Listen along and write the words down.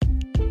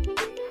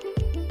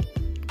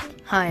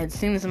Hi, it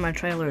seems that my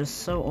trailer is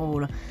so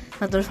old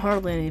that there's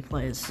hardly any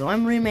plays, so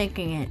I'm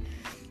remaking it.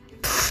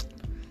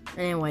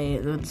 Anyway,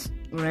 it's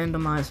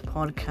randomized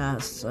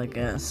podcasts, I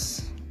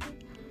guess.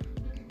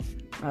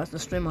 I have to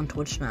stream on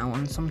Twitch now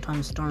and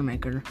sometimes Star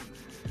Maker.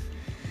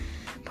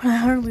 But I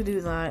hardly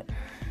do that.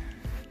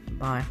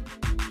 Bye.